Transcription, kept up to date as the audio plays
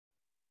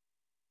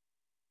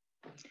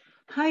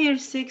Hi,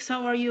 year 6,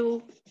 how are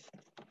you?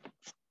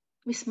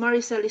 Miss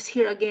Marisol is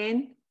here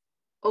again.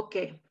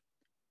 Okay.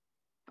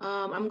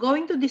 I'm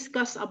going to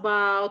discuss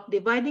about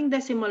dividing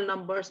decimal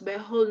numbers by a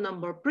whole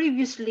number.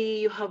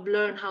 Previously, you have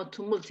learned how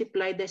to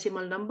multiply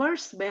decimal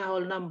numbers by a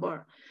whole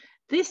number.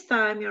 This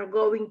time, you're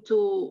going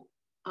to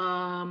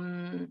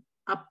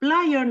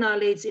apply your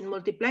knowledge in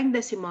multiplying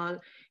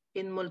decimal,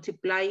 in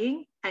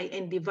multiplying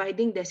and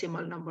dividing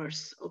decimal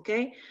numbers.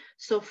 Okay.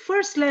 So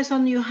first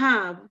lesson you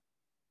have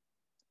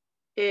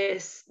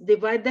is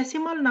divide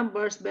decimal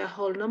numbers by a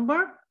whole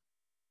number,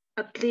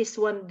 at least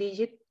one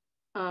digit,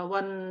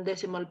 one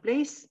decimal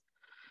place.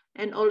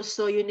 And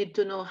also you need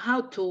to know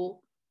how to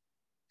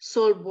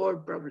solve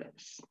word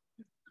problems.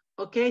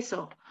 Okay,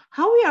 so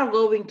how we are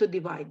going to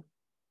divide?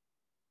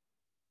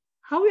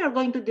 How we are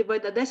going to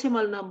divide a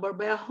decimal number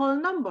by a whole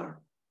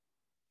number?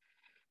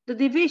 The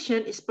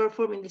division is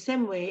performed in the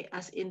same way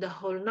as in the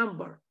whole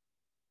number.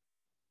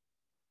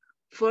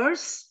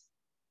 First,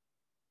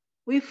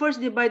 we first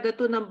divide the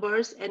two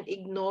numbers and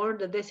ignore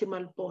the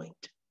decimal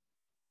point.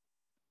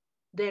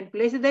 Then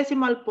place the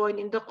decimal point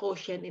in the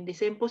quotient in the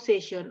same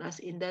position as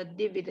in the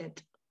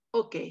dividend.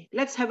 Okay,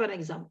 let's have an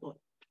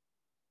example.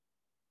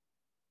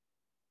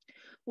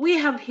 We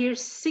have here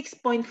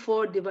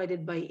 6.4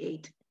 divided by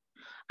 8.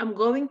 I'm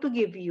going to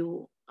give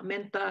you a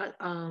mental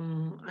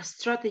a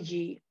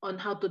strategy on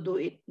how to do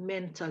it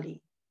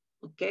mentally.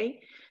 Okay,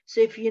 so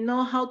if you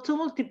know how to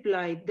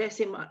multiply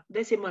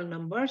decimal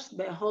numbers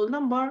by a whole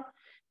number,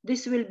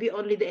 this will be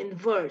only the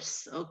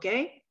inverse.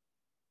 Okay,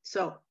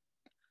 so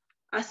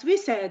as we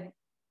said,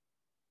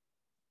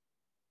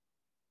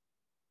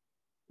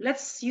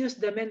 let's use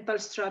the mental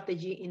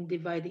strategy in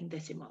dividing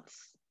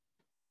decimals.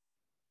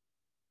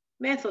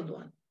 Method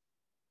 1.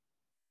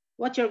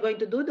 What you're going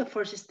to do, the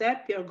first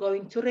step, you're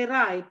going to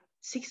rewrite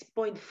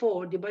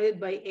 6.4 divided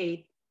by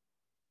 8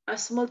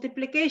 as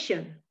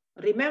multiplication.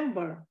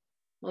 Remember,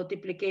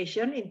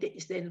 multiplication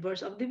is the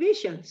inverse of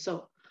division.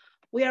 So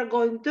we are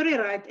going to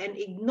rewrite and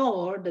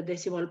ignore the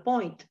decimal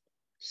point.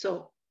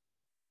 So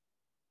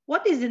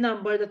what is the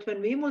number that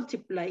when we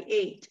multiply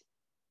 8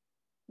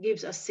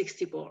 gives us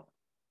 64?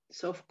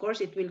 So of course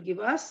it will give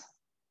us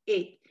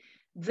 8.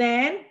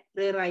 Then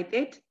rewrite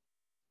it.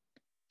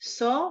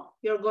 So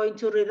you're going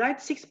to rewrite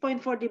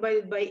 6.4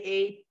 divided by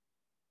 8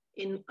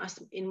 in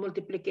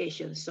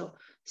multiplication. So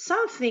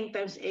something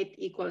times 8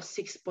 equals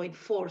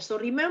 6.4. So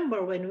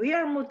remember, when we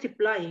are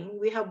multiplying,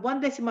 we have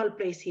one decimal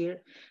place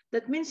here.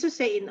 That means to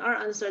say in our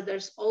answer,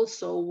 there's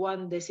also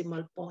one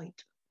decimal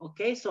point.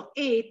 Okay, so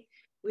 8,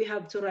 we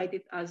have to write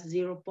it as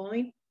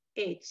 0.8.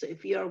 So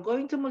if you are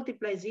going to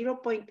multiply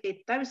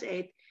 0.8 times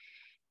 8,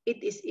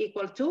 it is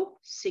equal to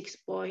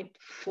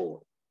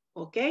 6.4.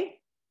 Okay.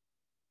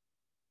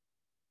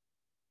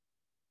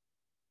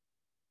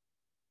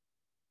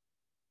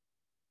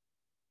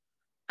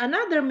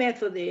 Another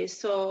method is,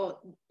 so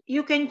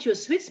you can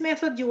choose which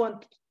method you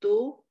want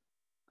to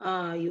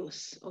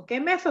use. Okay,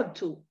 method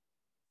 2.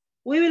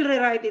 We will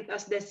rewrite it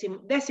as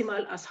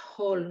decimal as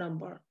whole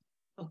number.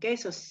 Okay,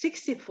 so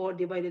 64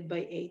 divided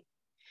by 8.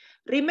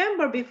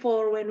 Remember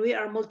before, when we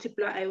are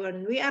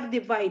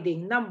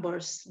dividing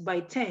numbers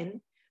by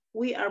 10,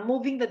 we are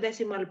moving the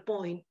decimal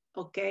point,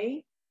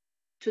 okay,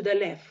 to the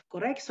left,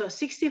 correct? So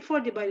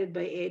 64 divided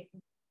by 8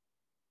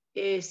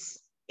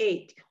 is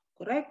 8,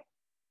 correct?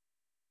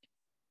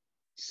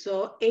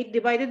 So 8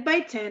 divided by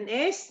 10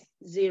 is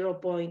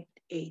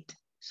 0.8.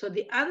 So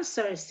the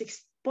answer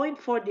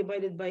 6.4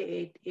 divided by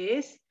 8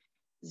 is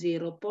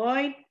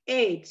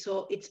 0.8.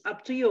 So it's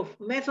up to you.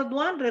 Method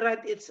 1,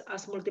 rewrite it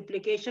as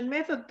multiplication.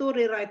 Method 2,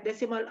 rewrite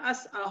decimal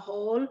as a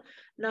whole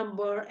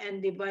number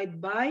and divide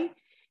by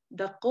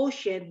the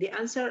quotient, the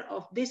answer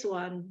of this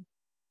one,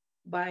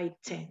 by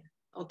 10.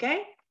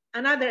 Okay?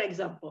 Another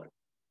example.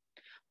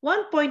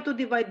 1.2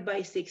 divided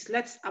by 6.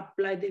 Let's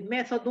apply the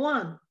method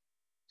 1.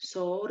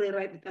 So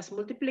rewrite it as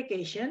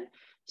multiplication.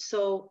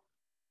 So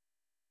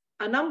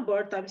a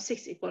number times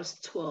 6 equals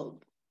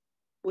 12,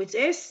 which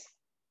is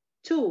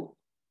 2.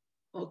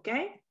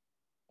 Okay?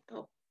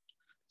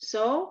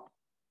 So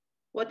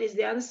what is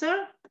the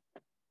answer?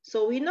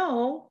 So we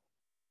know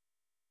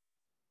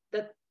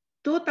that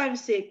 2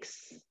 times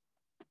 6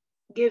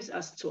 gives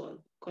us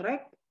 12,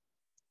 correct?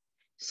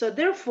 So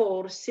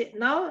therefore,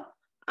 now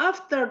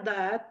after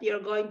that, you're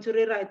going to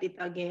rewrite it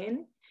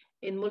again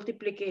in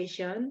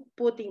multiplication,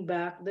 putting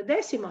back the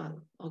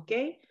decimal,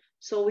 okay?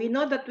 So we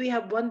know that we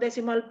have one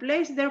decimal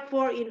place,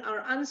 therefore in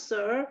our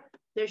answer,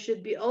 there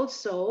should be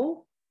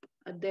also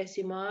a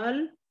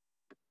decimal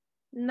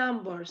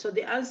number. So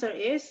the answer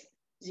is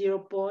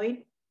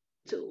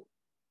 0.2.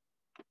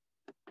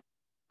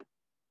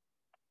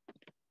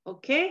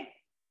 Okay?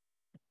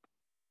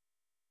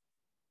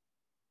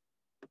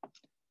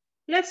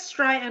 Let's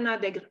try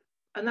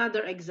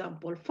another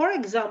example. For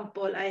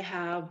example, I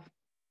have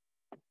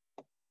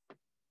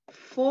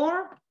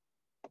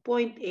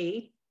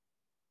 4.8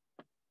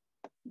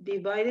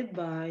 divided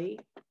by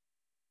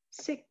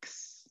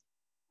 6.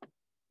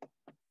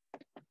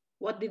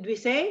 What did we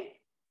say?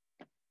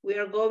 We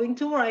are going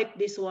to write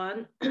this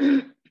one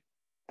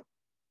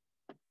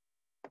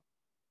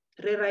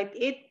rewrite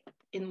it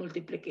in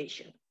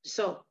multiplication.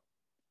 So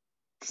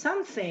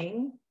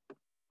something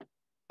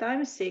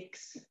times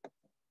 6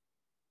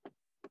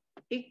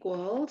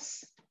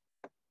 equals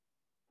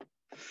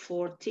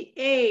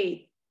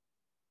 48.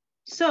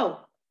 So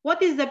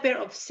what is the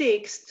pair of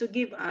 6 to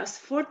give us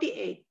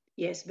 48?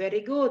 Yes,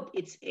 very good.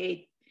 It's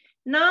 8.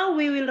 Now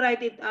we will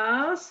write it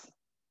as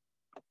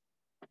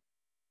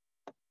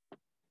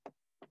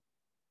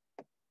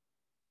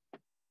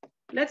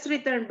let's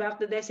return back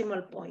the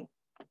decimal point.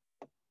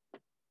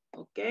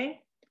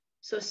 Okay,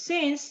 so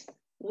since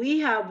we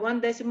have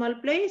one decimal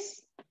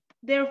place,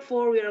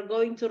 therefore we are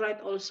going to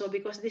write also,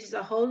 because this is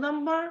a whole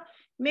number,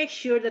 make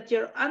sure that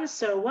your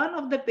answer, one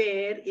of the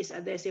pair, is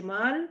a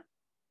decimal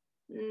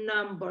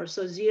number.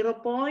 So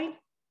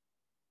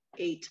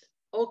 0.8.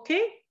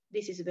 Okay,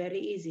 this is very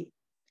easy.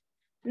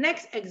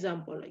 Next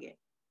example again.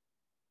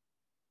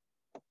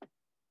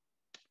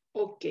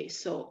 Okay,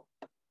 so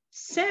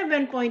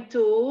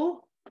 7.2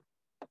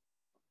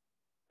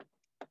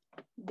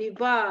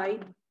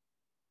 divide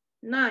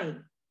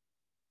 9.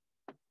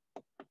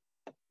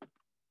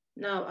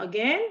 Now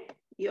again,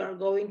 you are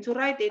going to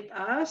write it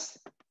as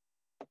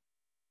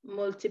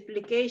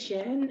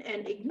multiplication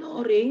and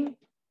ignoring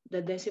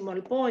the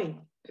decimal point.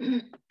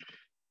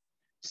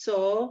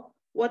 So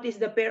what is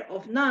the pair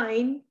of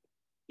 9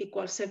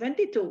 equals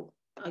 72?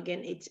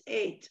 Again, it's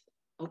 8.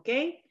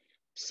 Okay,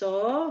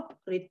 so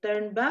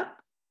return back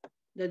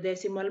the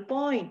decimal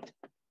point.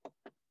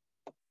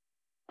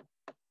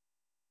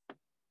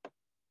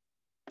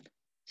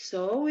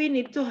 So we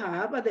need to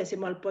have a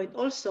decimal point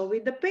also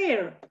with the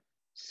pair.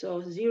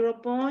 So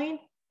 0.8.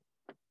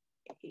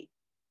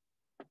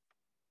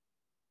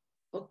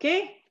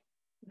 Okay,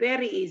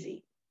 very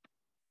easy.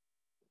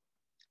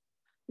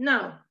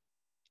 Now,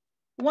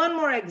 one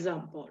more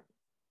example.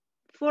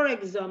 For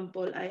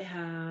example, I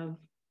have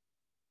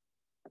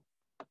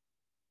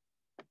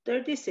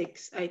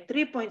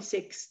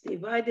 3.6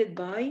 divided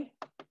by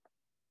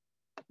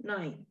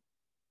 9.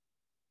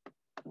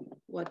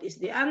 What is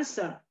the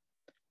answer?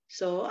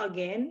 So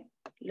again,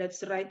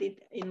 let's write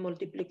it in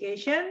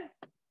multiplication,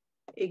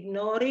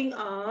 ignoring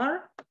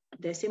our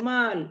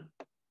decimal.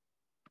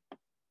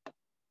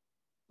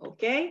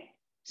 Okay,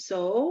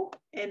 so,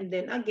 and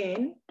then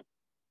again,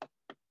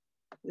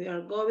 we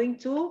are going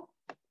to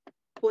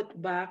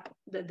put back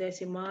the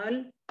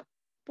decimal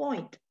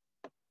point.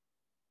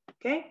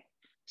 Okay,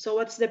 so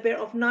what's the pair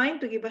of 9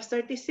 to give us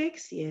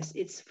 36? Yes,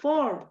 it's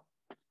 4.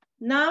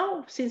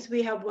 Now, since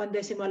we have one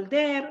decimal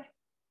there,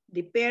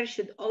 the pair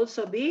should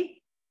also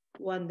be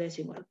one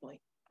decimal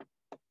point.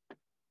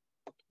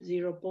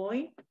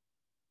 0.4.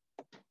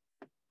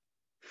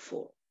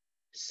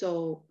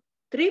 So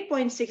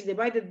 3.6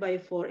 divided by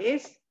 4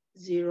 is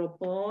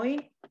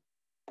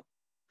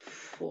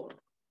 0.4.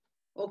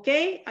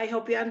 Okay, I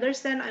hope you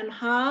understand on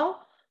how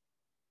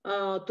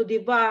to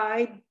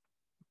divide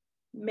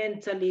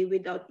mentally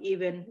without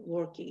even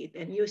working it,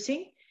 and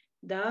using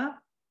the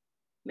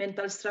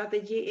mental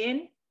strategy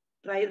in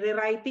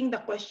rewriting the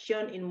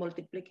question in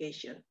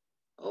multiplication.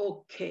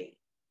 Okay.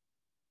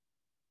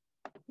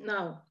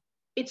 Now,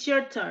 it's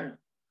your turn.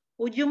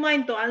 Would you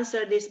mind to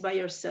answer this by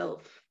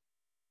yourself?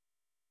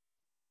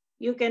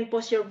 You can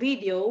pause your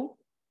video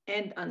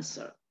and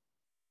answer.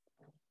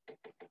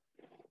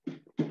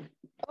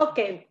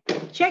 Okay,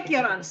 check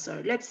your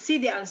answer. Let's see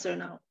the answer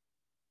now.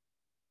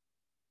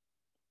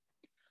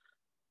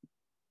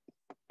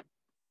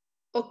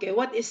 Okay,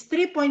 what is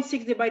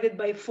 3.6 divided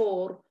by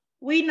 4?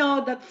 We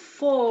know that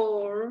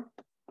 4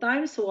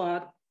 times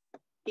what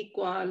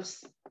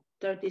equals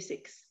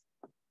 36.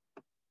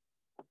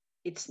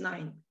 It's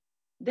 9.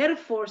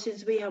 Therefore,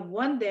 since we have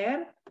 1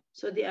 there,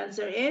 so the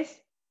answer is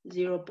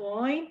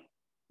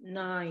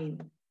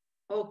 0.9.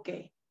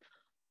 Okay.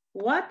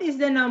 What is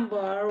the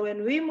number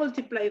when we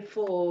multiply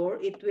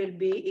 4? It will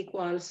be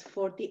equals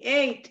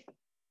 48.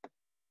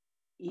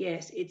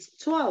 Yes, it's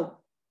 12.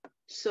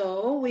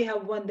 So we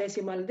have one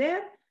decimal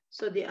there.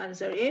 So the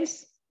answer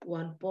is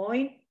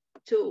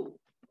 1.2.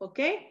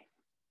 Okay.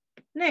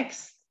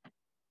 Next,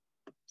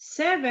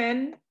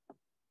 7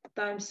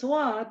 times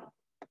what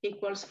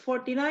equals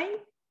 49?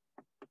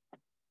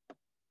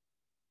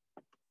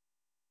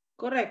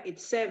 Correct,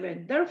 it's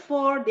 7.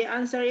 Therefore, the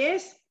answer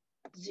is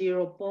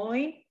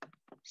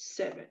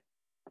 0.7.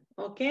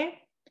 Okay.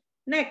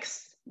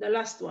 Next, the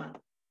last one.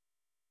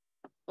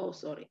 Oh,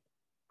 sorry.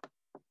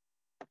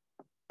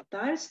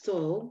 Times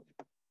 12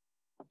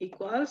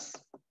 equals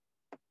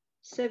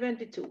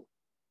 72.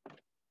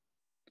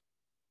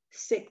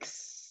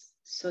 6.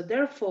 So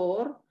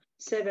therefore,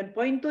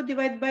 7.2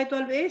 divided by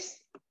 12 is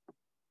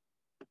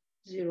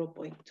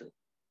 0.2.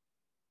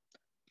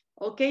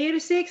 Okay, year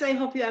 6, I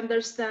hope you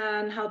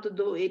understand how to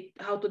do it,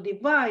 how to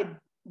divide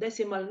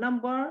decimal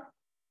number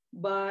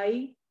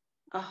by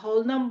a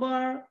whole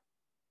number,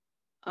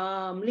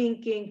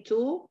 linking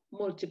to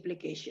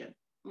multiplication,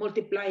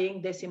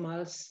 multiplying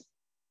decimals.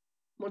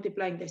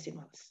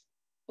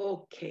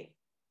 Okay.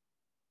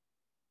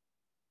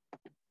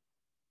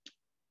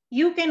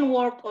 You can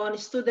work on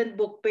student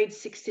book page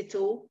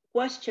 62,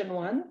 question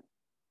 1.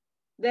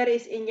 there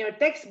is in your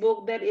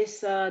textbook, there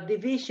is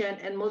division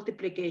and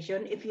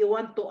multiplication. If you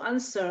want to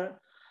answer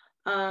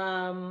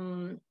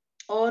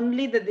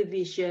only the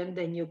division,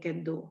 then you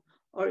can do.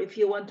 Or if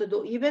you want to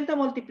do even the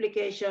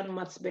multiplication,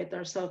 much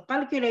better. So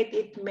calculate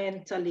it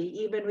mentally,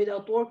 even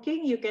without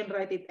working, you can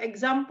write it.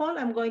 Example,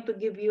 I'm going to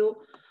give you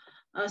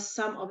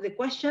some of the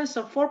questions.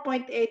 So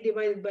 4.8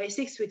 divided by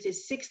 6, which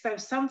is 6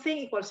 times something,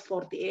 equals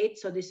 48.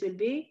 So this will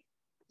be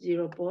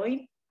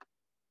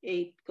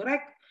 0.8,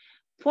 correct?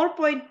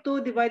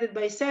 4.2 divided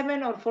by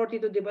 7, or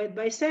 42 divided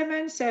by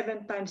 7,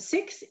 7 times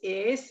 6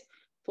 is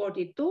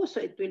 42, so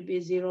it will be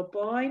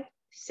 0.6,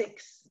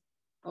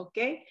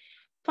 okay?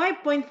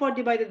 5.4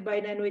 divided by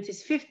 9, which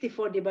is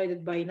 54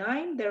 divided by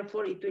 9,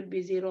 therefore it will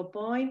be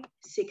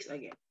 0.6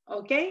 again,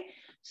 okay?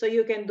 So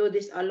you can do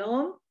this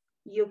alone,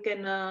 you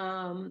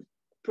can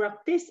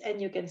practice,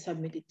 and you can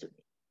submit it to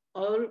me.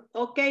 All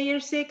okay, year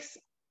 6,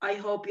 I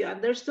hope you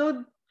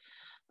understood.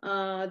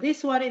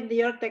 This one in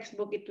your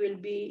textbook, it will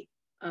be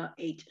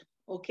 8,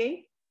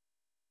 okay?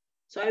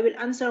 So I will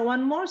answer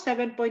one more,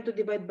 7.2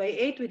 divided by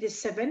 8, which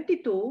is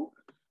 72,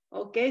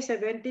 okay,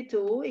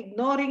 72,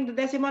 ignoring the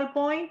decimal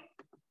point.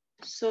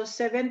 So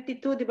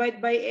 72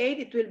 divided by 8,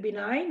 it will be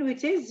 9,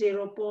 which is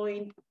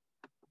 0.9.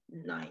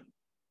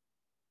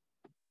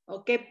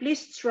 Okay,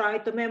 please try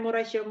to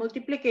memorize your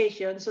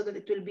multiplication so that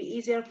it will be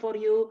easier for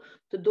you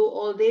to do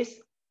all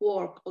this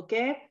work,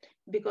 okay?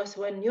 Because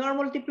when you are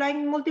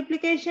multiplying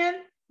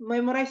multiplication,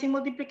 memorizing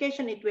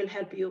multiplication, it will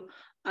help you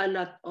a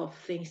lot of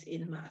things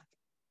in math.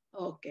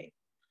 Okay.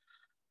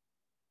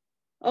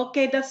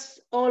 Okay, that's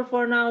all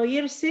for now.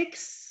 Year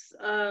 6,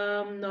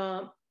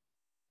 I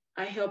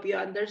hope you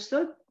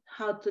understood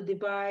how to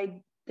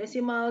divide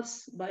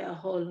decimals by a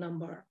whole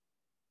number.